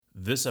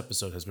This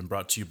episode has been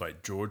brought to you by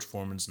George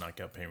Foreman's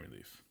Knockout Pain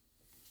Relief.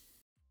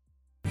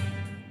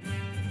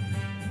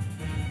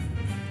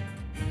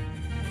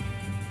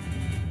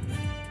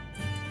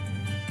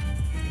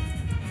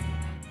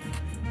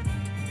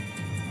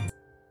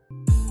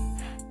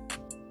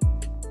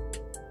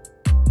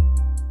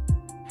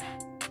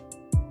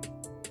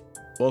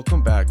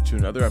 Welcome back to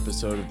another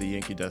episode of the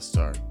Yankee Death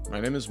Star. My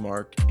name is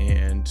Mark,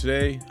 and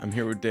today I'm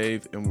here with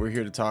Dave, and we're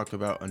here to talk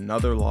about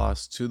another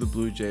loss to the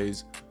Blue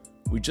Jays.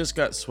 We just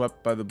got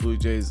swept by the Blue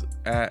Jays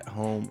at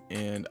home,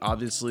 and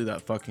obviously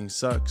that fucking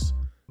sucks.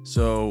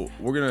 So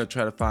we're going to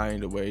try to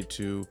find a way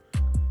to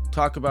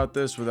talk about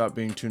this without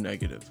being too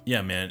negative.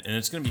 Yeah, man, and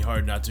it's going to be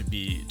hard not to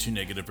be too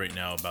negative right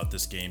now about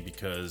this game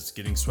because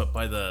getting swept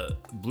by the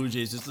Blue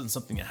Jays isn't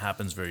something that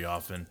happens very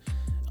often.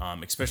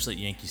 Especially at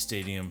Yankee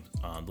Stadium.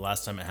 The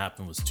last time it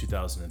happened was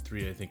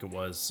 2003, I think it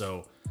was.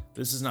 So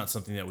this is not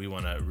something that we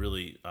want to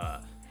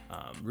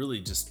really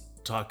just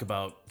talk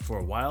about for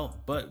a while.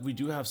 But we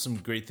do have some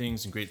great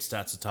things and great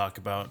stats to talk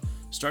about.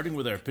 Starting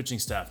with our pitching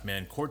staff,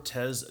 man.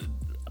 Cortes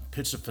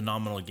pitched a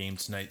phenomenal game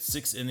tonight.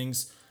 6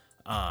 innings.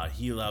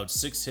 He allowed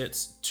 6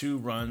 hits, 2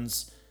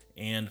 runs,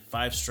 and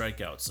 5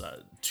 strikeouts.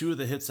 2 of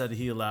the hits that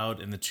he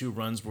allowed and the 2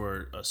 runs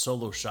were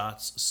solo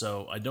shots.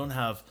 So I don't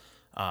have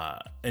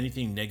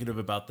anything negative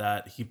about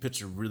that. He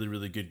pitched a really,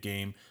 really good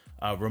game.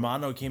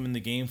 Romano came in the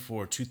game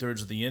for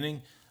 2/3 of the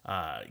inning,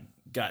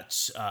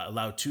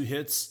 allowed 2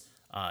 hits,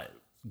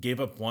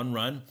 gave up 1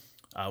 run,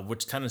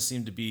 which kind of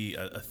seemed to be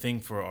a thing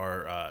for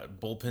our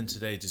bullpen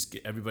today. Just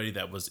everybody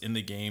that was in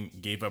the game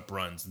gave up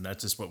runs, and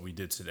that's just what we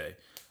did today.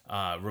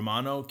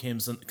 Romano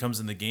comes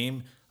in the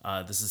game.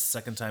 This is the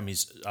second time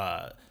he's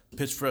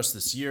pitched for us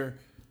this year.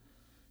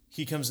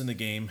 He comes in the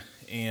game,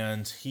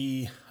 and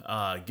he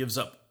gives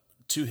up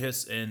 2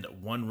 hits and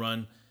 1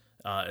 run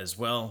as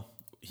well.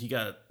 He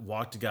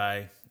walked a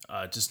guy,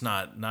 just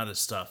not his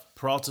stuff.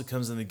 Peralta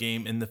comes in the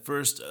game in the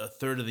first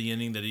third of the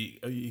inning that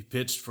he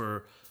pitched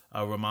for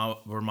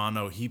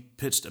Romano. He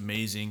pitched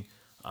amazing,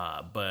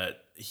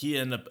 but he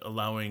ended up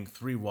allowing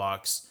 3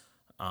 walks,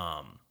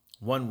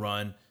 1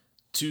 run,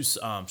 2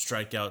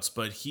 strikeouts.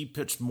 But he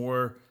pitched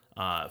more.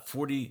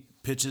 40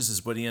 pitches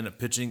is what he ended up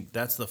pitching.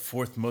 That's the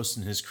 4th most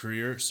in his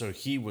career. So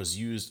he was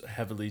used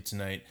heavily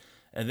tonight.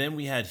 And then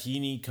we had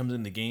Heaney comes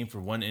in the game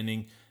for 1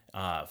 inning,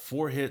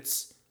 4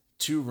 hits,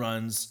 2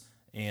 runs,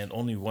 and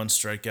only 1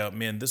 strikeout.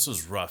 Man, this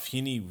was rough.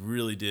 Heaney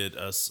really did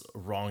us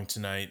wrong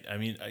tonight. I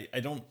mean, I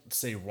don't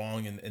say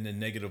wrong in a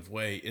negative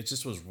way. It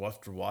just was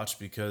rough to watch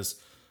because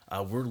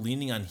we're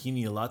leaning on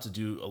Heaney a lot to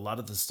do a lot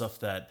of the stuff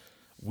that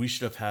we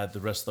should have had the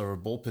rest of our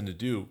bullpen to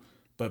do.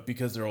 But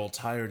because they're all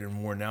tired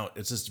and worn out,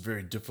 it's just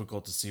very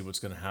difficult to see what's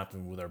going to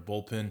happen with our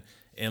bullpen.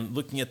 And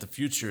looking at the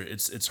future,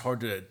 it's hard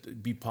to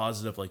be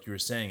positive, like you were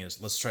saying.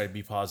 Is let's try to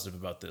be positive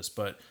about this.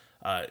 But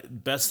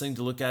best thing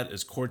to look at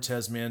is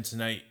Cortes, man.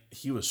 Tonight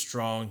he was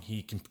strong.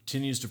 He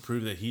continues to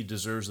prove that he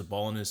deserves the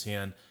ball in his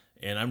hand.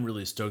 And I'm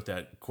really stoked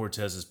that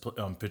Cortes is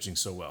pitching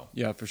so well.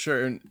 Yeah, for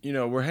sure. And,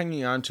 we're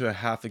hanging on to a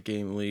half a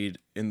game lead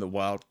in the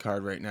wild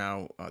card right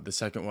now, the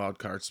second wild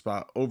card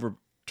spot over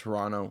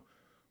Toronto.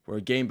 We're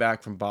a game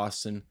back from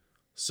Boston.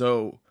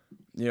 So,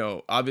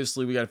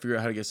 obviously we got to figure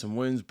out how to get some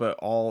wins, but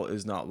all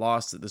is not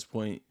lost at this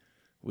point.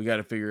 We got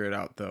to figure it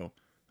out, though,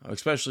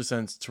 especially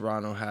since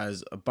Toronto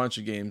has a bunch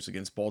of games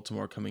against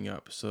Baltimore coming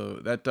up. So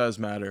that does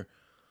matter.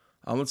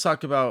 Let's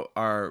talk about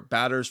our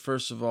batters.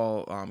 First of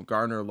all,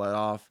 Gardner led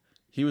off.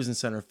 He was in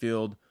center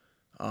field.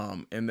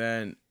 And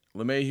then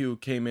LeMahieu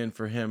came in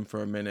for him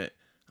for a minute.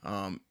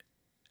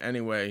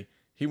 Anyway,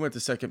 he went to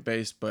second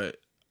base, but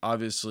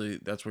obviously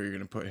that's where you're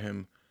going to put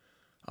him.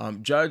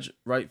 Judge,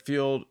 right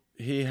field,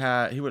 he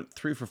went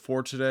 3 for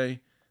 4 today.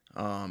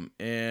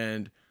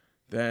 And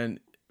then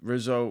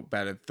Rizzo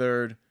batted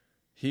third.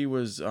 He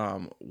was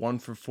 1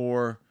 for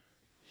 4.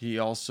 He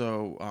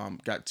also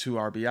got 2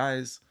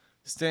 RBIs.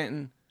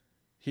 Stanton,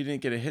 he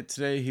didn't get a hit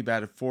today. He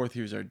batted 4th.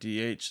 He was our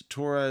DH.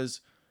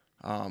 Torres,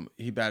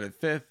 he batted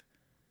 5th.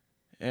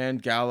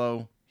 And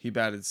Gallo, he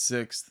batted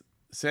 6th.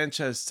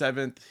 Sanchez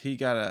 7th. He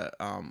got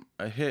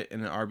a hit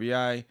and an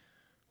RBI.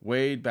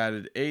 Wade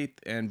batted 8th,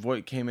 and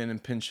Voit came in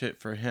and pinch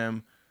hit for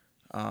him.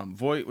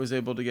 Voit was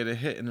able to get a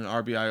hit and an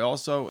RBI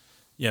also.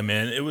 Yeah,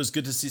 man, it was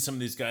good to see some of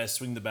these guys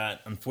swing the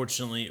bat.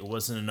 Unfortunately, it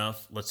wasn't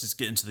enough. Let's just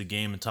get into the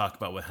game and talk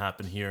about what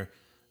happened here.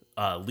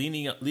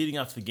 Leading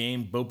off the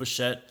game, Bo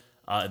Bichette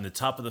in the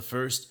top of the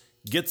first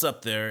gets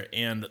up there,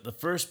 and the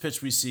first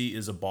pitch we see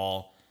is a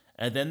ball.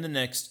 And then the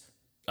next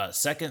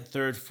second,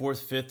 third, fourth,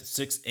 fifth,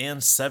 sixth,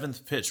 and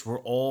 7th pitch were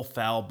all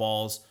foul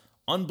balls.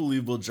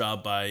 Unbelievable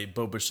job by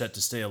Bo Bichette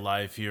to stay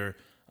alive here.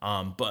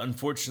 But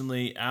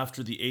unfortunately,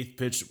 after the 8th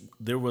pitch,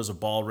 there was a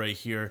ball right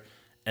here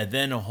and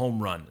then a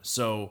home run.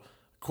 So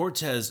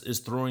Cortes is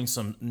throwing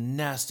some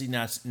nasty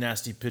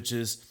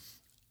pitches.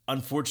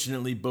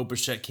 Unfortunately, Bo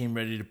Bichette came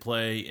ready to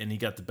play and he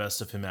got the best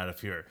of him out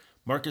of here.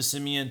 Marcus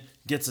Semien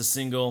gets a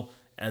single,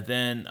 and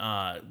then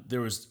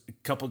there was a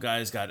couple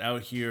guys got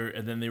out here,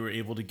 and then they were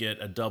able to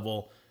get a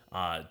double.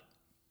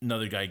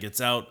 Another guy gets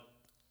out.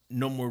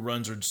 no more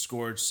runs are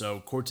scored, so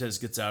Cortez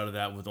gets out of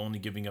that with only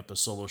giving up a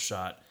solo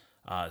shot.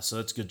 So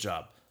that's a good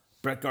job.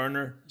 Brett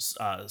Gardner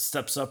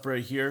steps up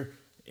right here,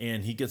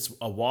 and he gets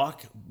a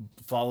walk,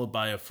 followed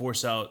by a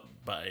force out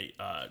by,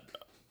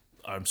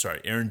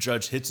 Aaron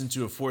Judge hits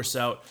into a force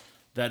out.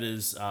 That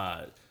is,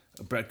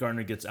 Brett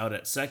Gardner gets out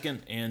at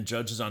second, and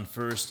Judge is on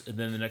first, and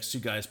then the next two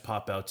guys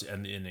pop out to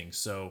end the inning.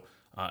 So,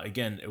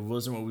 again, it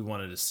wasn't what we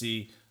wanted to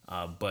see,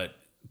 but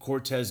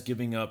Cortez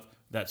giving up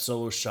that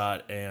solo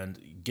shot and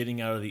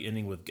getting out of the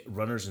inning with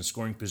runners in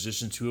scoring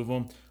position, two of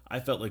them, I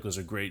felt like was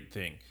a great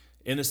thing.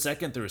 In the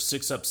second, there was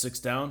 6 up, 6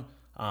 down.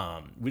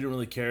 We didn't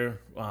really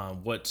care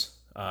what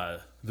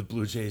the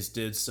Blue Jays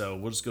did, so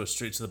we'll just go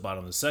straight to the bottom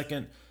of the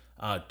second.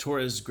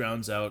 Torres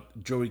grounds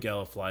out, Joey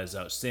Gallo flies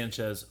out,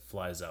 Sanchez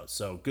flies out.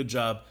 So good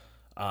job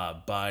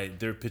by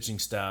their pitching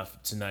staff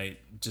tonight.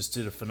 Just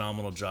did a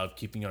phenomenal job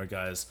keeping our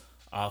guys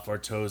off our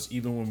toes.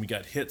 Even when we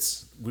got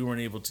hits, we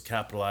weren't able to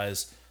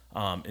capitalize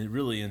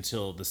really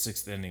until the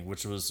 6th inning,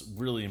 which was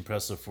really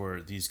impressive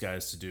for these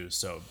guys to do.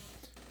 So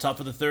top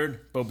of the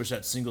third, Bo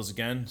Bichette singles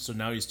again. So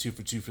now he's 2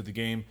 for 2 for the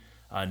game.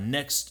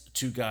 Next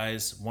two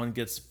guys, one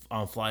gets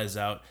flies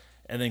out,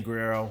 and then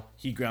Guerrero,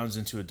 he grounds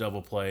into a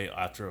double play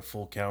after a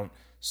full count.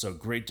 So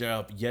great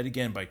job yet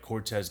again by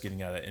Cortez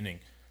getting out of that inning.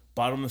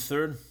 Bottom of the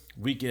third,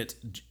 we get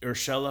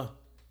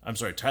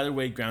Tyler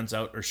Wade grounds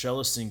out,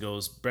 Urshela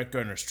singles, Brett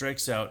Gardner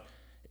strikes out,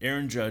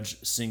 Aaron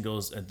Judge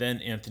singles, and then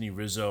Anthony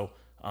Rizzo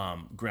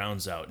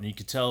grounds out. And you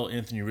could tell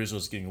Anthony Rizzo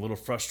is getting a little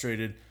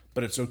frustrated,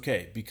 but it's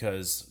okay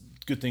because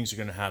good things are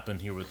going to happen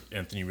here with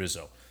Anthony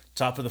Rizzo.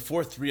 Top of the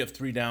fourth, 3 up,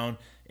 3 down,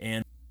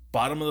 and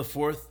bottom of the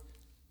fourth,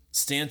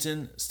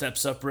 Stanton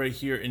steps up right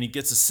here, and he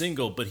gets a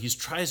single, but he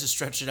tries to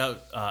stretch it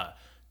out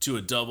to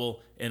a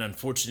double, and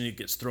unfortunately it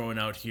gets thrown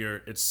out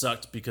here. It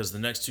sucked because the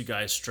next two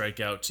guys strike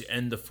out to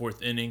end the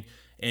 4th inning,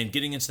 and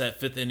getting into that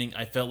 5th inning,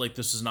 I felt like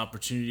this was an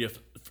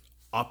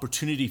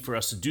opportunity for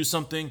us to do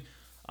something.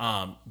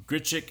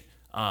 Grichuk,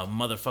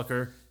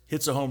 motherfucker,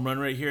 hits a home run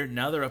right here.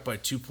 Now they're up by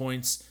 2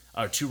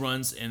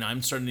 runs, and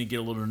I'm starting to get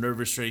a little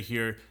nervous right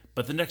here.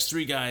 But the next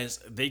 3 guys,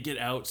 they get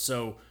out,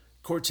 so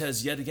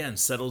Cortez yet again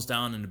settles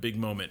down in a big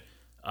moment.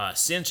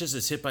 Sanchez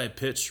is hit by a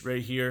pitch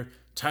right here.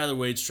 Tyler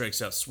Wade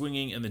strikes out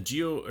swinging, and then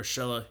Gio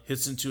Urshela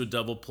hits into a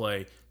double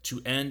play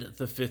to end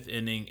the 5th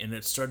inning, and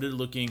it started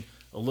looking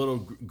a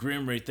little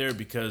grim right there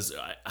because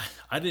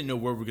I didn't know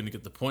where we're going to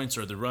get the points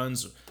or the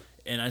runs,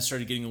 and I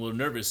started getting a little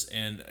nervous,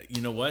 and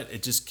you know what?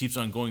 It just keeps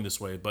on going this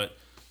way. But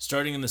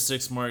starting in the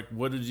 6th mark,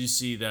 what did you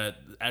see that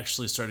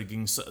actually started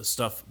getting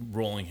stuff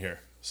rolling here?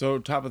 So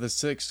top of the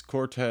 6th,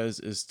 Cortez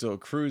is still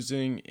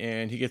cruising,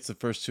 and he gets the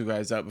first 2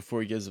 guys out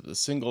before he gives up the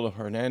single to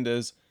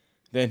Hernandez.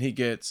 Then he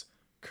gets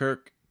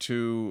Kirk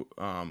to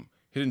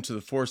hit into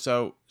the force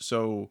out.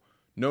 So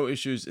no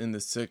issues in the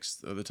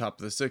 6th, or the top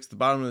of the 6th. The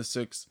bottom of the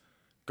 6th,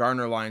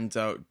 Garner lines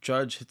out,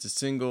 Judge hits a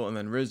single, and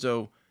then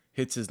Rizzo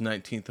hits his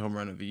 19th home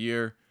run of the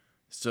year.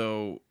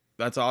 So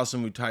that's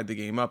awesome. We tied the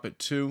game up at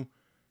 2.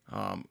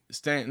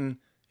 Stanton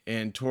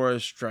and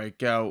Torres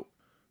strike out,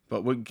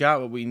 but we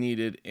got what we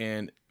needed,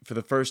 and for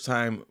the first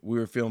time, we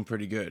were feeling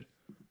pretty good.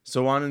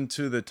 So on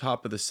into the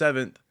top of the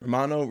 7th,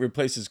 Romano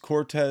replaces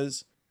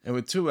Cortez, and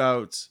with 2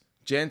 outs,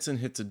 Jansen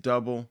hits a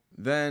double.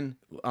 Then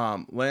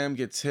Lamb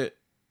gets hit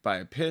by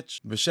a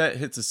pitch. Bichette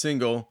hits a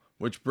single,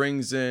 which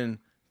brings in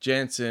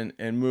Jansen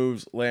and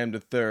moves Lamb to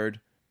 3rd.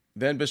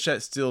 Then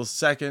Bichette steals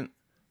 2nd.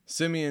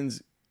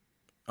 Simeons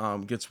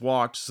gets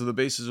walked, so the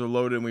bases are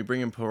loaded, and we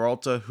bring in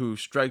Peralta, who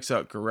strikes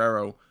out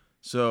Guerrero.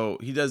 So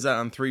he does that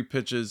on 3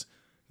 pitches.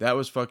 That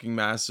was fucking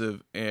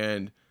massive,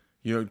 and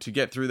to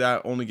get through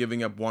that, only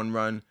giving up 1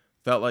 run,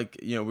 felt like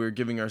we were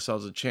giving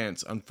ourselves a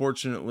chance.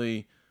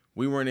 Unfortunately,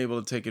 we weren't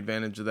able to take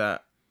advantage of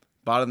that.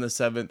 Bottom of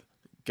the 7th,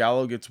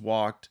 Gallo gets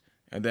walked,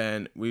 and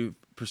then we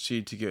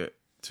proceed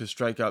to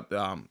strike out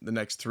the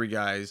next 3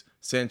 guys,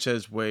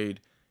 Sanchez, Wade,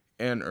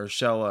 and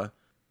Urshela.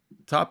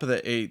 Top of the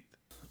 8th,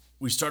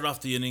 we start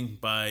off the inning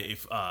by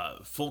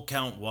a full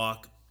count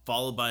walk,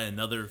 followed by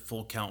another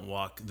full count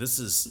walk. This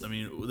is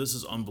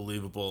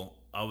unbelievable.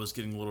 I was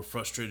getting a little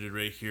frustrated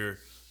right here.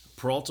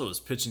 Peralta was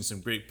pitching some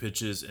great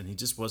pitches, and he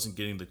just wasn't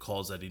getting the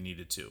calls that he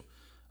needed to.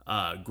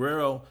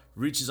 Guerrero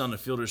reaches on the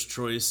fielder's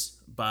choice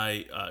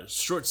by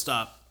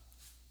shortstop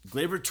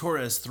Gleyber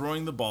Torres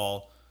throwing the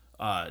ball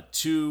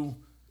to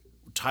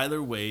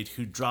Tyler Wade,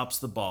 who drops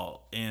the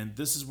ball. And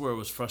this is where it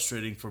was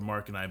frustrating for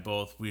Mark and I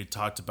both. We had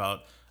talked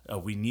about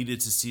we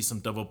needed to see some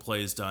double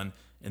plays done,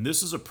 and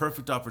this was a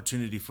perfect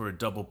opportunity for a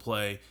double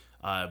play.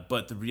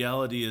 But the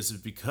reality is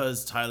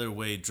because Tyler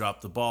Wade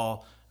dropped the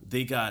ball,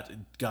 they got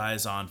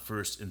guys on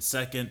 1st and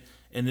 2nd,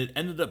 and it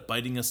ended up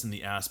biting us in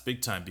the ass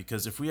big time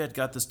because if we had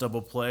got this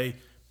double play,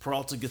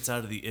 Peralta gets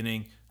out of the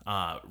inning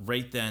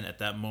right then at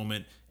that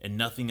moment, and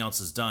nothing else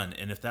is done.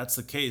 And if that's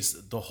the case,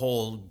 the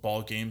whole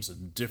ball game's a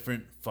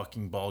different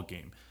fucking ball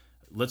game.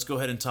 Let's go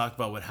ahead and talk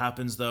about what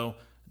happens, though.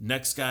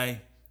 Next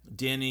guy,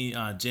 Danny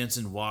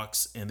Jansen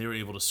walks, and they were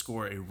able to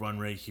score a run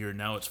right here.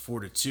 Now it's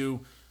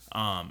 4-2.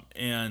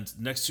 And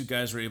next 2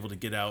 guys were able to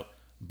get out.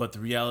 But the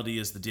reality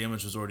is the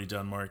damage was already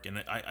done, Mark.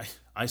 And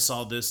I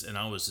saw this and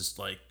I was just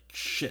like,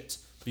 shit,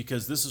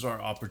 because this is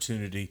our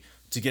opportunity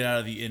to get out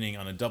of the inning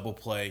on a double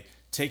play,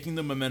 taking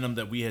the momentum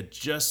that we had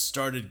just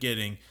started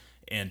getting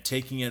and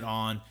taking it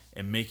on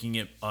and making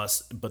it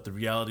us. But the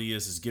reality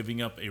is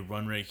giving up a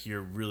run right here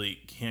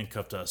really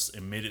handcuffed us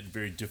and made it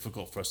very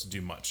difficult for us to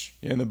do much.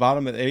 Yeah, in the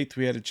bottom of the 8th,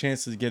 we had a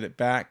chance to get it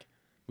back.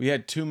 We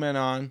had 2 men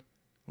on,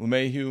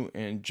 LeMahieu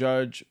and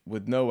Judge,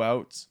 with no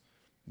outs.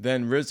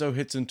 Then Rizzo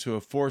hits into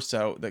a force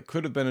out that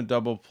could have been a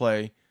double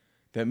play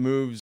that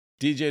moves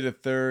DJ to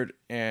third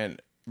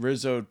and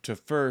Rizzo to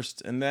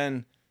first. And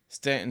then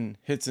Stanton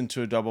hits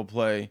into a double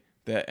play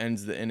that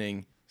ends the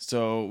inning.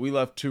 So we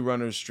left 2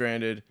 runners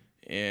stranded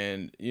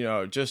and,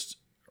 just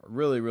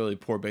really, really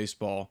poor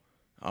baseball.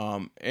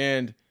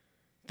 And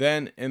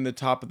then in the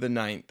top of the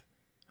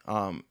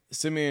 9th,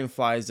 Simeon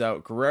flies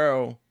out.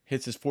 Guerrero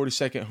hits his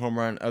 42nd home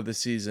run of the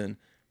season.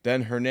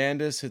 Then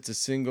Hernandez hits a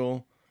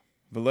single.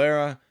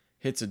 Valera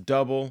hits a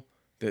double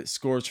that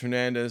scores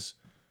Hernandez.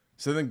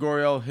 So then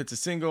Gurriel hits a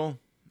single.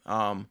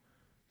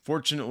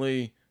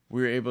 Fortunately,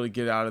 we were able to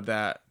get out of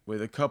that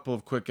with a couple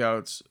of quick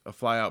outs, a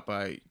fly out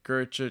by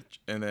Gurriel,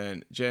 and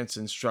then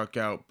Jansen struck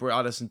out,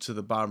 brought us into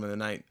the bottom of the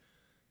 9th.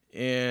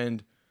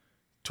 And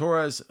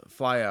Torres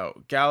fly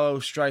out, Gallo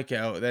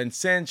strikeout, then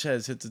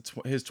Sanchez hits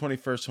his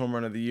 21st home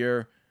run of the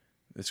year.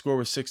 The score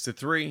was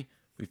 6-3.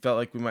 We felt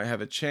like we might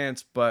have a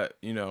chance, but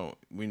we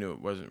knew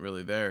it wasn't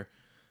really there.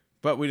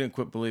 But we didn't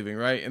quit believing,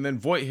 right? And then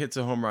Voit hits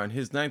a home run,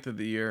 his 9th of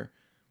the year,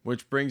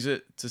 which brings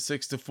it to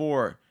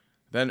 6-4.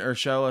 Then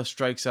Urshela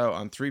strikes out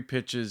on 3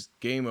 pitches,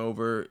 game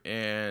over,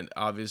 and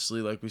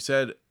obviously, like we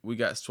said, we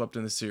got swept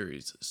in the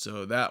series.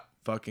 So that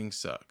fucking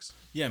sucks.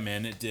 Yeah,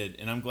 man, it did.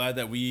 And I'm glad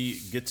that we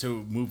get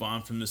to move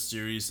on from this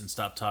series and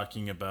stop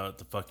talking about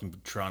the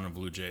fucking Toronto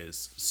Blue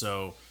Jays.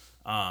 So,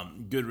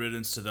 good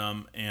riddance to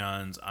them,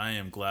 and I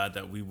am glad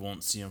that we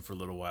won't see them for a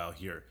little while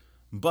here.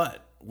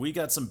 But we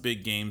got some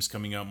big games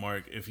coming up,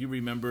 Mark. If you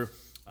remember,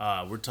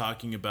 we're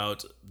talking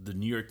about the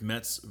New York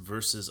Mets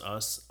versus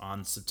us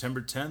on September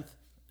 10th.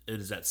 It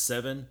is at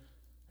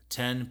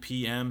 7:10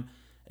 p.m.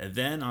 And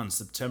then on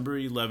September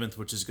 11th,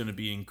 which is going to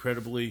be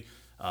incredibly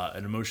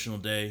an emotional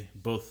day.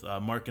 Both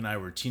Mark and I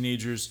were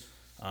teenagers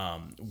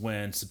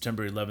when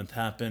September 11th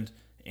happened.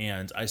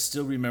 And I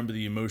still remember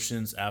the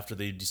emotions after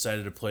they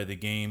decided to play the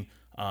game.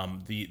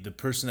 The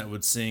person that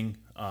would sing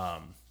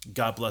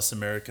God Bless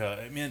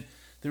America. I mean,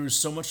 there was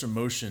so much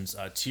emotions,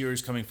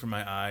 tears coming from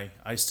my eye.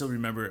 I still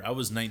remember I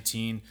was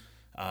 19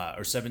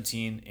 or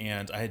 17,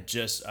 and I had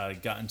just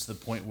gotten to the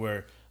point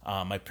where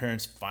my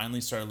parents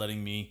finally started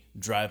letting me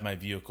drive my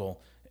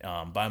vehicle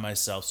by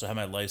myself. So I had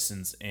my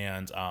license,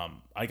 and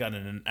I got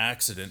in an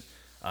accident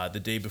the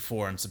day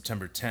before on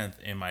September 10th,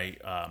 and my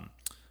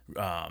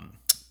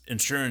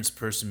insurance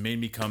person made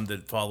me come the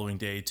following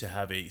day to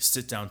have a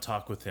sit-down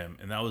talk with him,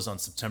 and that was on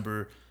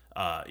September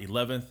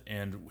 11th,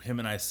 and him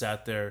and I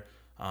sat there,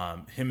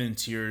 him in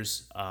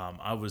tears.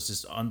 I was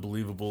just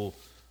unbelievable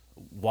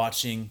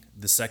watching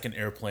the second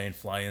airplane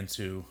fly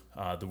into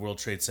the World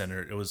Trade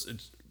Center. It was a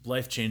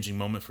life-changing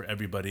moment for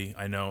everybody.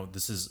 I know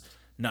this is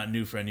not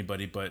new for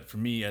anybody, but for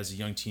me as a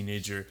young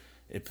teenager,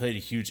 it played a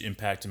huge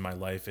impact in my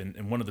life,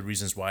 and one of the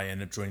reasons why I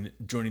ended up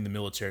joining the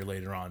military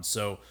later on.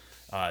 So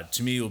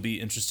to me, it will be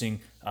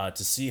interesting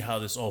to see how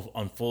this all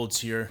unfolds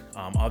here.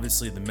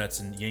 Obviously, the Mets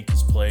and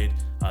Yankees played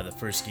the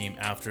first game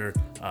after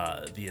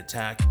the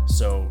attack,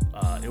 so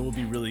it will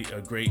be really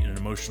great and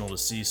emotional to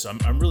see. So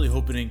I'm really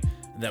hoping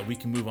that we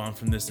can move on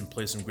from this and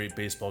play some great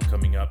baseball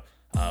coming up.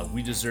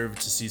 We deserve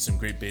to see some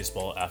great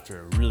baseball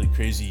after a really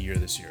crazy year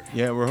this year.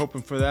 Yeah, we're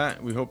hoping for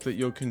that. We hope that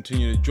you'll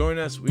continue to join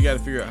us. We got to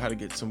figure out how to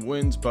get some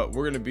wins, but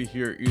we're going to be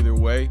here either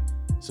way.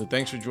 So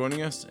thanks for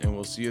joining us, and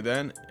we'll see you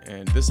then.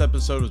 And this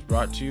episode was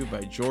brought to you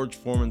by George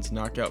Foreman's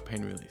Knockout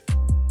Pain Relief.